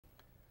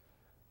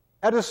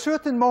At a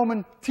certain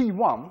moment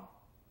t1,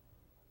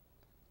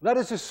 let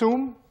us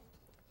assume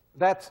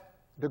that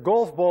the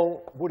golf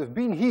ball would have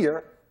been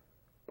here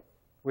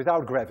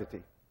without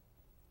gravity.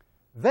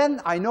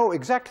 Then I know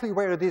exactly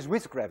where it is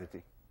with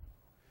gravity.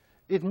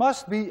 It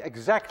must be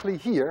exactly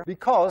here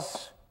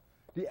because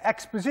the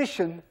x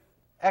position,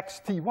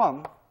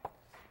 xt1,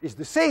 is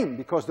the same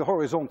because the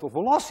horizontal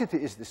velocity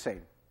is the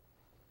same.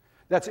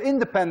 That's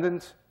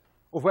independent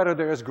of whether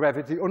there is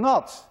gravity or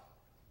not.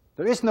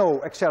 There is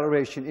no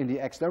acceleration in the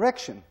x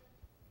direction.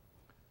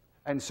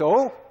 And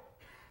so,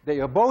 they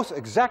are both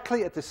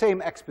exactly at the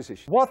same x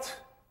position. What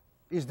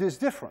is this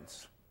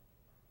difference?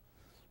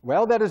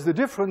 Well, that is the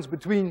difference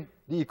between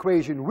the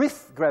equation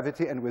with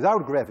gravity and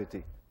without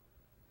gravity.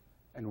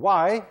 And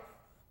y,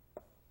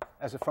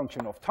 as a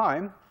function of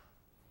time,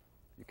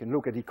 you can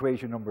look at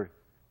equation number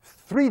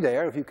 3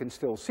 there, if you can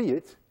still see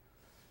it,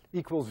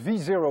 equals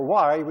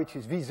v0y, which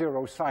is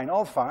v0 sine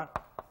alpha,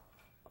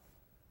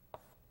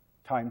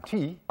 time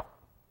t,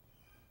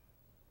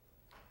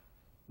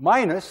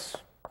 minus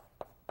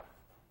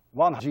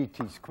 1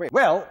 gt squared.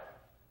 Well,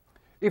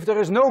 if there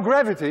is no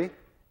gravity,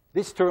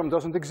 this term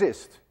doesn't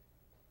exist.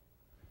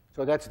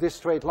 So that's this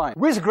straight line.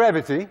 With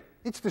gravity,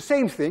 it's the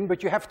same thing,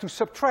 but you have to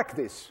subtract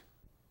this.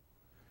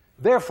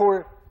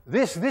 Therefore,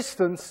 this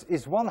distance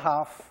is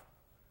 1/2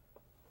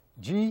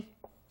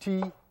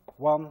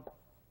 gt1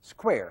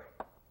 square.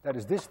 That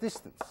is this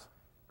distance,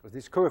 because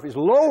this curve is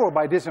lower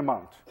by this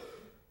amount.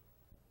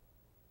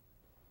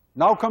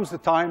 Now comes the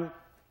time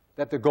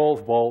that the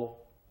golf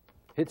ball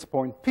hits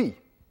point P,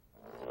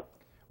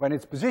 when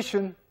its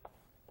position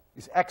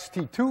is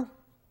xt2,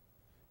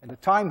 and the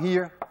time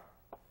here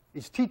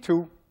is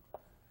t2.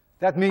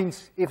 That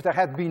means if there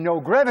had been no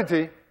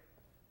gravity,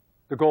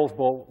 the golf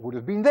ball would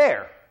have been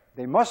there.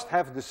 They must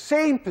have the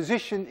same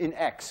position in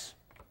x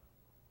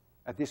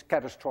at this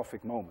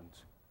catastrophic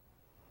moment.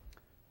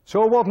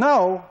 So what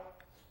now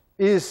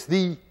is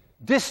the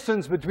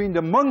distance between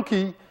the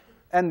monkey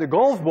and the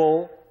golf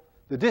ball,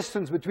 the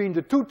distance between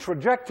the two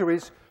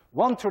trajectories,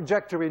 one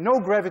trajectory no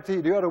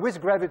gravity, the other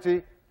with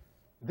gravity.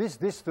 This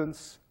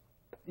distance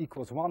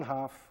equals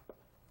 1/2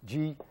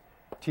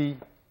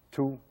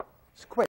 gt2 squared.